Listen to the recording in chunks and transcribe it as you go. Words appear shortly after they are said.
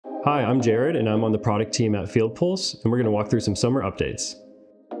Hi, I'm Jared, and I'm on the product team at FieldPulse, and we're going to walk through some summer updates.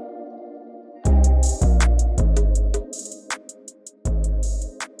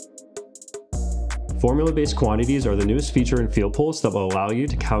 Formula-based quantities are the newest feature in FieldPulse that will allow you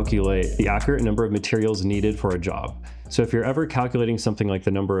to calculate the accurate number of materials needed for a job. So if you're ever calculating something like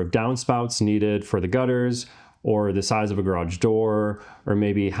the number of downspouts needed for the gutters, or the size of a garage door, or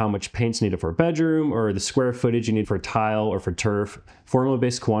maybe how much paint's needed for a bedroom, or the square footage you need for tile or for turf,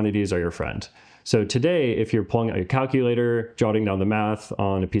 formula-based quantities are your friend. So today, if you're pulling out your calculator, jotting down the math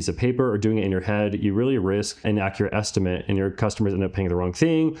on a piece of paper, or doing it in your head, you really risk an inaccurate estimate and your customers end up paying the wrong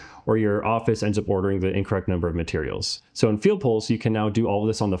thing, or your office ends up ordering the incorrect number of materials. So in FieldPulse, you can now do all of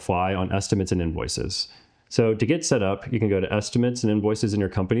this on the fly on estimates and invoices. So to get set up, you can go to Estimates and Invoices in your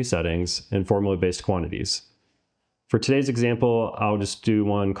company settings and Formula-based Quantities. For today's example, I'll just do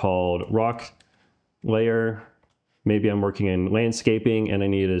one called rock layer. Maybe I'm working in landscaping and I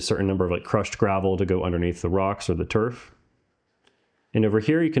need a certain number of crushed gravel to go underneath the rocks or the turf. And over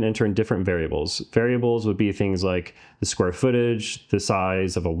here, you can enter in different variables. Variables would be things like the square footage, the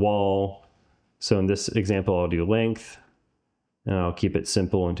size of a wall. So in this example, I'll do length, and I'll keep it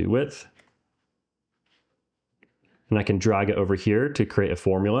simple and do width. And I can drag it over here to create a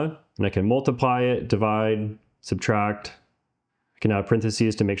formula, and I can multiply it, divide, subtract. I can add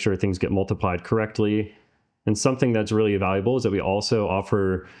parentheses to make sure things get multiplied correctly. And something that's really valuable is that we also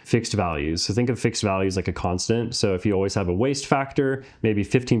offer fixed values. So think of fixed values like a constant. So if you always have a waste factor, maybe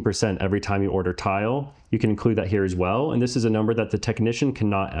 15% every time you order tile, you can include that here as well. And this is a number that the technician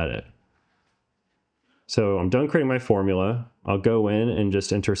cannot edit. So I'm done creating my formula. I'll go in and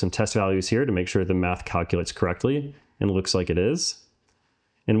just enter some test values here to make sure the math calculates correctly, and it looks like it is.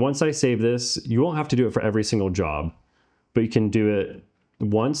 And once I save this, you won't have to do it for every single job, but you can do it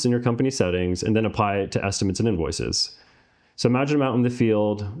once in your company settings and then apply it to estimates and invoices. So imagine I'm out in the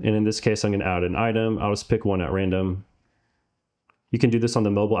field, and in this case, I'm going to add an item. I'll just pick one at random. You can do this on the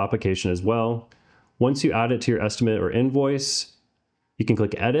mobile application as well. Once you add it to your estimate or invoice, you can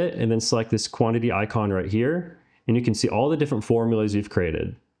click edit and then select this quantity icon right here, and you can see all the different formulas you've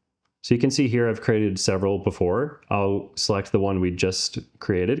created. So you can see here I've created several before. I'll select the one we just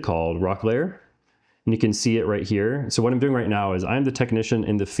created called rock layer. And you can see it right here. So what I'm doing right now is I'm the technician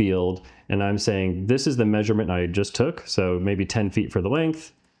in the field, and I'm saying this is the measurement I just took. So maybe 10 feet for the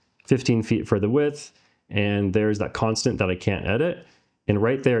length, 15 feet for the width, and there's that constant that I can't edit. And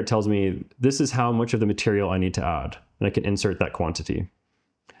right there, it tells me this is how much of the material I need to add. And I can insert that quantity.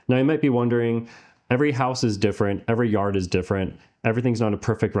 Now you might be wondering, every house is different, every yard is different. Everything's not a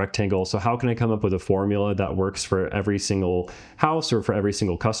perfect rectangle, so how can I come up with a formula that works for every single house or for every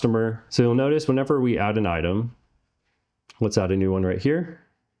single customer? So you'll notice whenever we add an item, let's add a new one right here,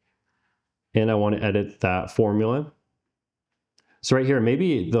 and I want to edit that formula. So right here,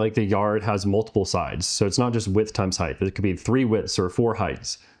 maybe the yard has multiple sides, so it's not just width times height. It could be 3 widths or 4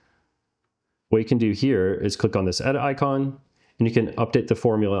 heights. What you can do here is click on this edit icon, and you can update the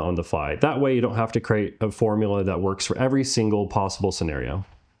formula on the fly. That way you don't have to create a formula that works for every single possible scenario.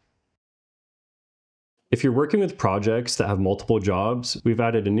 If you're working with projects that have multiple jobs, we've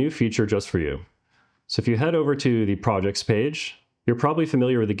added a new feature just for you. So if you head over to the projects page, you're probably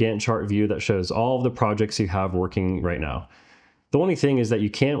familiar with the Gantt chart view that shows all of the projects you have working right now. The only thing is that you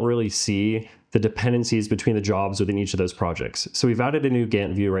can't really see the dependencies between the jobs within each of those projects. So we've added a new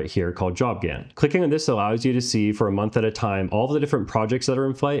Gantt view right here called Job Gantt. Clicking on this allows you to see for a month at a time all of the different projects that are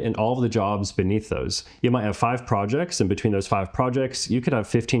in flight and all of the jobs beneath those. You might have 5 projects, and between those 5 projects, you could have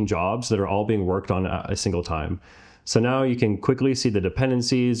 15 jobs that are all being worked on at a single time. So now you can quickly see the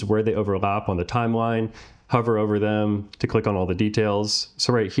dependencies, where they overlap on the timeline, hover over them to click on all the details.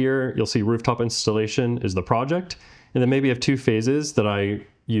 So right here, you'll see rooftop installation is the project. And then maybe you have 2 phases that I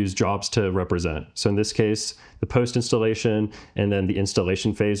use jobs to represent. So in this case, the post installation and then the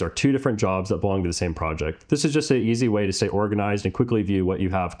installation phase are 2 different jobs that belong to the same project. This is just an easy way to stay organized and quickly view what you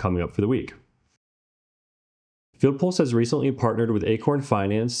have coming up for the week. FieldPulse has recently partnered with Acorn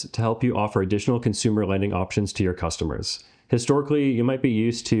Finance to help you offer additional consumer lending options to your customers. Historically, you might be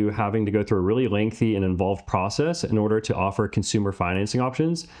used to having to go through a really lengthy and involved process in order to offer consumer financing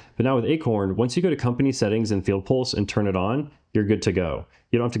options. But now with Acorn, once you go to company settings in FieldPulse and turn it on, you're good to go.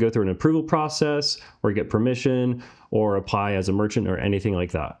 You don't have to go through an approval process or get permission or apply as a merchant or anything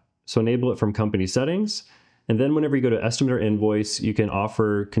like that. So enable it from company settings. And then whenever you go to estimate or invoice, you can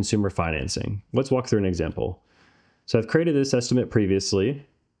offer consumer financing. Let's walk through an example. So I've created this estimate previously,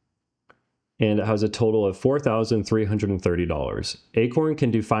 and it has a total of $4,330. Acorn can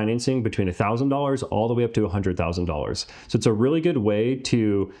do financing between $1,000 all the way up to $100,000. So it's a really good way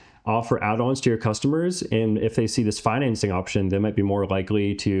to offer add-ons to your customers. And if they see this financing option, they might be more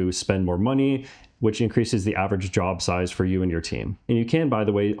likely to spend more money, which increases the average job size for you and your team. And you can, by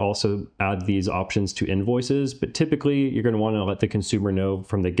the way, also add these options to invoices, but typically you're going to want to let the consumer know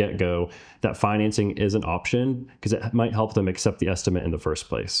from the get-go that financing is an option because it might help them accept the estimate in the first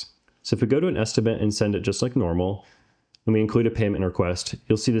place. So if we go to an estimate and send it just like normal, and we include a payment request,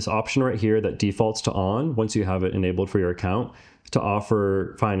 you'll see this option right here that defaults to on once you have it enabled for your account to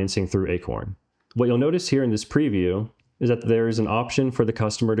offer financing through Acorn. What you'll notice here in this preview is that there is an option for the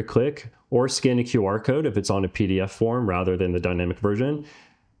customer to click or scan a QR code if it's on a PDF form rather than the dynamic version.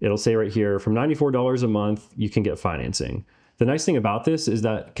 It'll say right here, from $94 a month, you can get financing. The nice thing about this is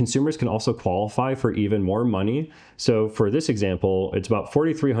that consumers can also qualify for even more money. So for this example, it's about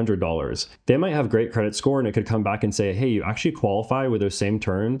 $4,300. They might have great credit score and it could come back and say, hey, you actually qualify with those same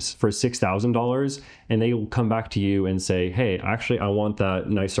terms for $6,000. And they will come back to you and say, hey, actually, I want that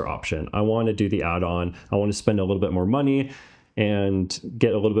nicer option. I want to do the add-on. I want to spend a little bit more money and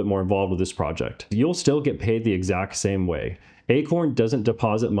get a little bit more involved with this project. You'll still get paid the exact same way. Acorn doesn't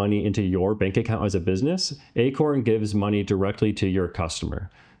deposit money into your bank account as a business. Acorn gives money directly to your customer.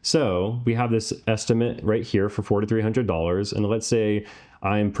 So we have this estimate right here for $4,300. And let's say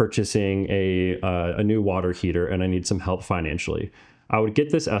I'm purchasing a new water heater and I need some help financially. I would get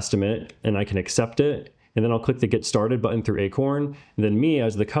this estimate and I can accept it. And then I'll click the Get Started button through Acorn. And then me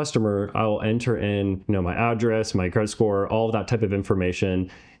as the customer, I'll enter in my address, my credit score, all of that type of information.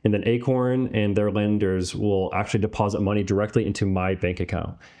 And then Acorn and their lenders will actually deposit money directly into my bank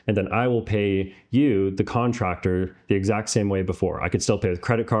account. And then I will pay you, the contractor, the exact same way before. I could still pay with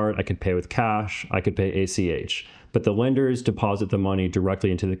credit card, I could pay with cash, I could pay ACH. But the lenders deposit the money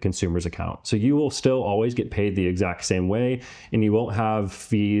directly into the consumer's account. So you will still always get paid the exact same way, and you won't have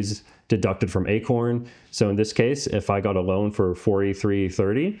fees deducted from Acorn. So in this case, if I got a loan for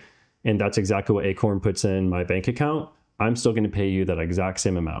 $4,330, and that's exactly what Acorn puts in my bank account, I'm still going to pay you that exact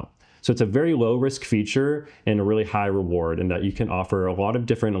same amount. So it's a very low risk feature and a really high reward in that you can offer a lot of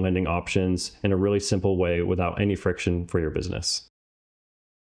different lending options in a really simple way without any friction for your business.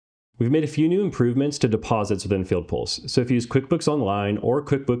 We've made a few new improvements to deposits within FieldPulse. So if you use QuickBooks Online or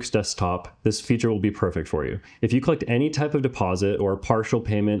QuickBooks Desktop, this feature will be perfect for you. If you collect any type of deposit or partial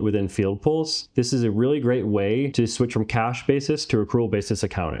payment within FieldPulse, this is a really great way to switch from cash basis to accrual basis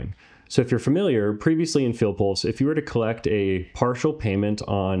accounting. So if you're familiar, previously in FieldPulse, if you were to collect a partial payment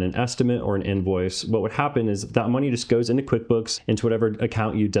on an estimate or an invoice, what would happen is that money just goes into QuickBooks, into whatever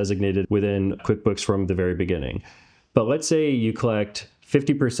account you designated within QuickBooks from the very beginning. But let's say you collect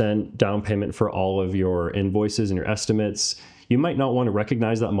 50% down payment for all of your invoices and your estimates. You might not want to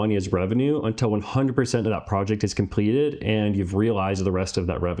recognize that money as revenue until 100% of that project is completed and you've realized the rest of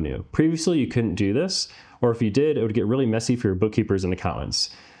that revenue. Previously, you couldn't do this, or if you did, it would get really messy for your bookkeepers and accountants.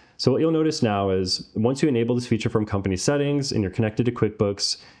 So what you'll notice now is once you enable this feature from company settings and you're connected to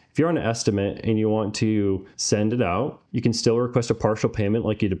QuickBooks, if you're on an estimate and you want to send it out, you can still request a partial payment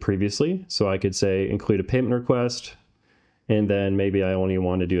like you did previously. So I could say include a payment request, and then maybe I only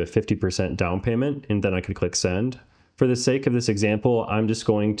want to do a 50% down payment, and then I could click send. For the sake of this example, I'm just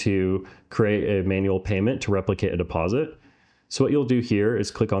going to create a manual payment to replicate a deposit. So what you'll do here is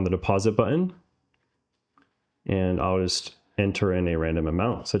click on the deposit button, and I'll just enter in a random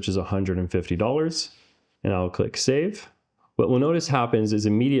amount, such as $150, and I'll click save. What we'll notice happens is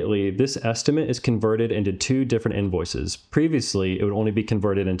immediately this estimate is converted into two different invoices. Previously, it would only be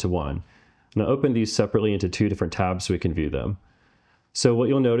converted into one. Now open these separately into two different tabs so we can view them. So what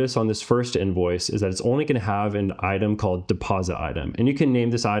you'll notice on this first invoice is that it's only going to have an item called deposit item. And you can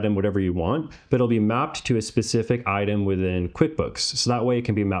name this item whatever you want, but it'll be mapped to a specific item within QuickBooks. So that way it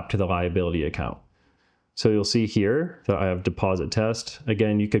can be mapped to the liability account. So you'll see here that I have deposit test.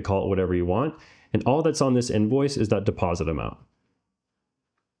 Again, you could call it whatever you want. And all that's on this invoice is that deposit amount.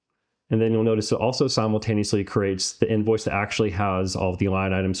 And then you'll notice it also simultaneously creates the invoice that actually has all of the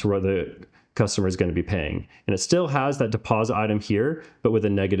line items for what the customer is going to be paying. And it still has that deposit item here, but with a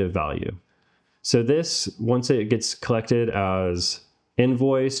negative value. So this, once it gets collected as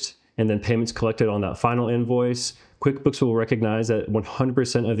invoiced and then payments collected on that final invoice, QuickBooks will recognize that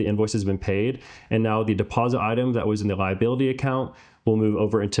 100% of the invoice has been paid. And now the deposit item that was in the liability account will move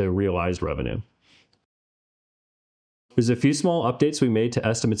over into realized revenue. There's a few small updates we made to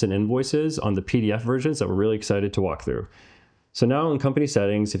estimates and invoices on the PDF versions that we're really excited to walk through. So now in company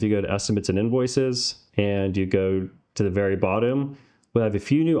settings, if you go to estimates and invoices and you go to the very bottom, we'll have a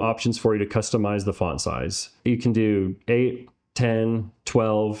few new options for you to customize the font size. You can do 8, 10,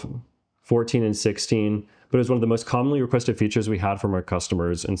 12, 14 and 16, but it was one of the most commonly requested features we had from our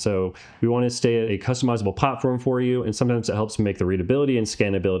customers. And so we want to stay a customizable platform for you, and sometimes it helps make the readability and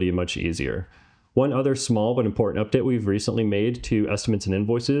scannability much easier. One other small but important update we've recently made to estimates and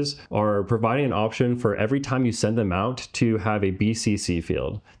invoices are providing an option for every time you send them out to have a BCC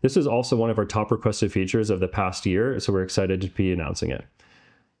field. This is also one of our top requested features of the past year, so we're excited to be announcing it.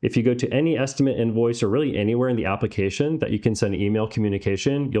 If you go to any estimate, invoice, or really anywhere in the application that you can send email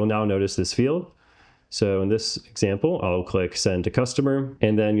communication, you'll now notice this field. So in this example, I'll click send to customer,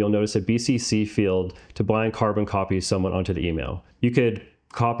 and then you'll notice a BCC field to blind carbon copy someone onto the email. You could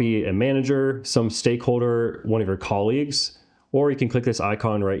copy a manager, some stakeholder, one of your colleagues, or you can click this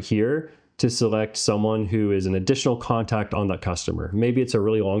icon right here to select someone who is an additional contact on that customer. Maybe it's a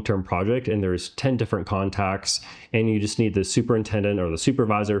really long-term project and there's 10 different contacts and you just need the superintendent or the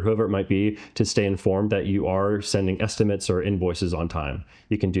supervisor, whoever it might be, to stay informed that you are sending estimates or invoices on time.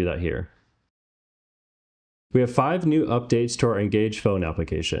 You can do that here. We have 5 new updates to our Engage phone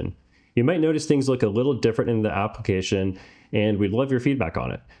application. You might notice things look a little different in the application, and we'd love your feedback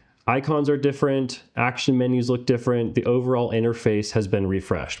on it. Icons are different, action menus look different, the overall interface has been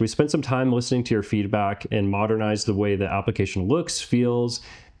refreshed. We spent some time listening to your feedback and modernized the way the application looks, feels,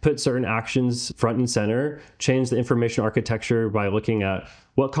 put certain actions front and center, changed the information architecture by looking at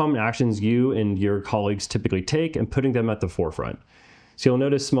what common actions you and your colleagues typically take and putting them at the forefront. So you'll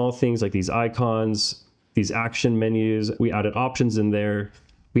notice small things like these icons, these action menus. We added options in there.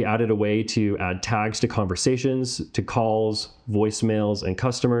 We added a way to add tags to conversations, to calls, voicemails, and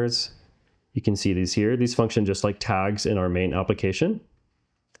customers. You can see these here. These function just like tags in our main application.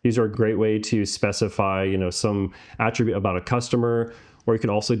 These are a great way to specify, some attribute about a customer, or you can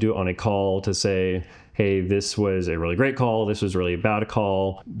also do it on a call to say, hey, this was a really great call, this was really a bad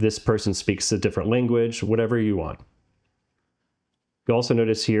call, this person speaks a different language, whatever you want. You'll also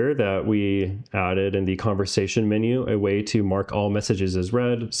notice here that we added in the conversation menu a way to mark all messages as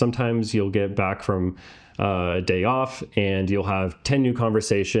read. Sometimes you'll get back from a day off and you'll have 10 new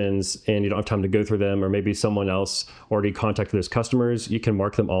conversations and you don't have time to go through them, or maybe someone else already contacted those customers. You can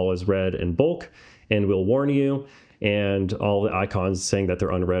mark them all as read in bulk and we'll warn you, and all the icons saying that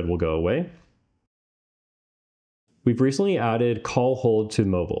they're unread will go away. We've recently added call hold to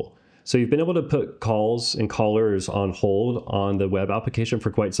mobile. So you've been able to put calls and callers on hold on the web application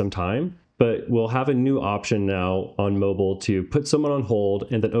for quite some time, but we'll have a new option now on mobile to put someone on hold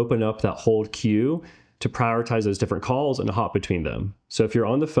and then open up that hold queue to prioritize those different calls and hop between them. So if you're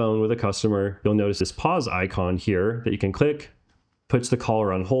on the phone with a customer, you'll notice this pause icon here that you can click, puts the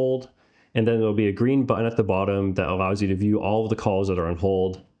caller on hold, and then there'll be a green button at the bottom that allows you to view all of the calls that are on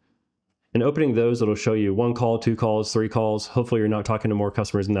hold. And opening those, it'll show you 1 call, 2 calls, 3 calls. Hopefully you're not talking to more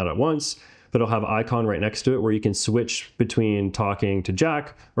customers than that at once, but it'll have an icon right next to it where you can switch between talking to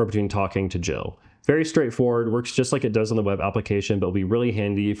Jack or between talking to Jill. Very straightforward, works just like it does on the web application, but will be really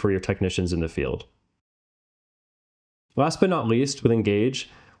handy for your technicians in the field. Last but not least, with Engage,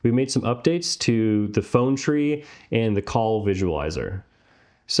 we made some updates to the phone tree and the call visualizer.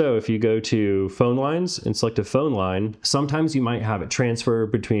 So if you go to phone lines and select a phone line, sometimes you might have it transfer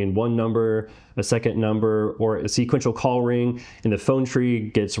between one number, a second number, or a sequential call ring, and the phone tree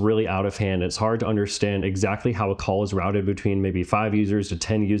gets really out of hand. It's hard to understand exactly how a call is routed between maybe 5 users to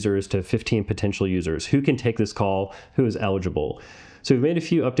 10 users to 15 potential users. Who can take this call? Who is eligible? So we've made a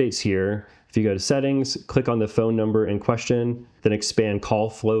few updates here. If you go to settings, click on the phone number in question, then expand call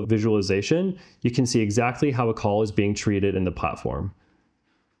flow visualization, you can see exactly how a call is being treated in the platform.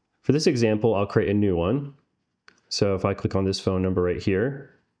 For this example, I'll create a new one. So if I click on this phone number right here,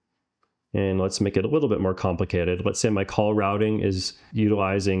 and let's make it a little bit more complicated. Let's say my call routing is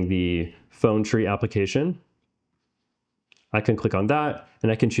utilizing the phone tree application. I can click on that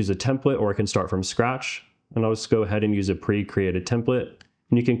and I can choose a template, or I can start from scratch. And I'll just go ahead and use a pre-created template.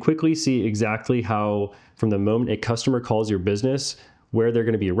 And you can quickly see exactly how, from the moment a customer calls your business, where they're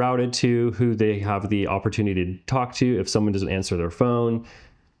going to be routed to, who they have the opportunity to talk to if someone doesn't answer their phone.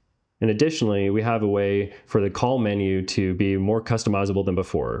 And additionally, we have a way for the call menu to be more customizable than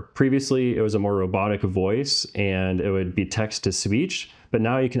before. Previously, it was a more robotic voice and it would be text to speech, but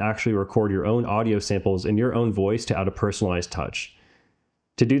now you can actually record your own audio samples in your own voice to add a personalized touch.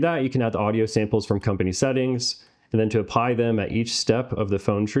 To do that, you can add the audio samples from company settings, and then to apply them at each step of the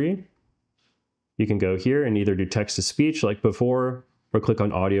phone tree, you can go here and either do text to speech like before, or click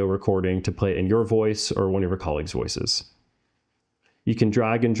on audio recording to play it in your voice or one of your colleagues' voices. You can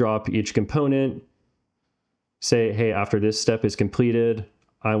drag and drop each component, say, hey, after this step is completed,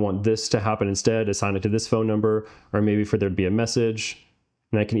 I want this to happen instead, assign it to this phone number, or maybe for there to be a message.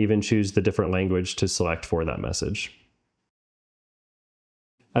 And I can even choose the different language to select for that message.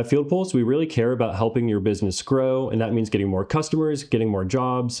 At FieldPulse, we really care about helping your business grow, and that means getting more customers, getting more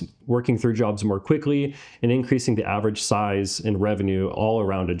jobs, working through jobs more quickly, and increasing the average size and revenue all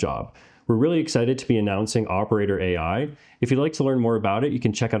around a job. We're really excited to be announcing Operator AI. If you'd like to learn more about it, you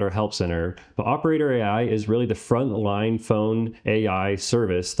can check out our Help Center. But Operator AI is really the frontline phone AI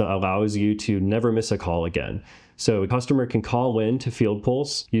service that allows you to never miss a call again. So a customer can call in to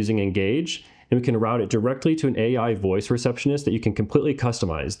FieldPulse using Engage, and we can route it directly to an AI voice receptionist that you can completely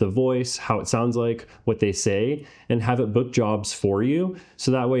customize the voice, how it sounds like, what they say, and have it book jobs for you.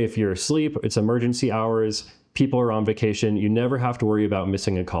 So that way, if you're asleep, it's emergency hours, people are on vacation, you never have to worry about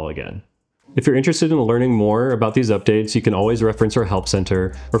missing a call again. If you're interested in learning more about these updates, you can always reference our Help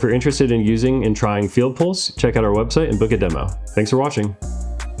Center, or if you're interested in using and trying FieldPulse, check out our website and book a demo. Thanks for watching.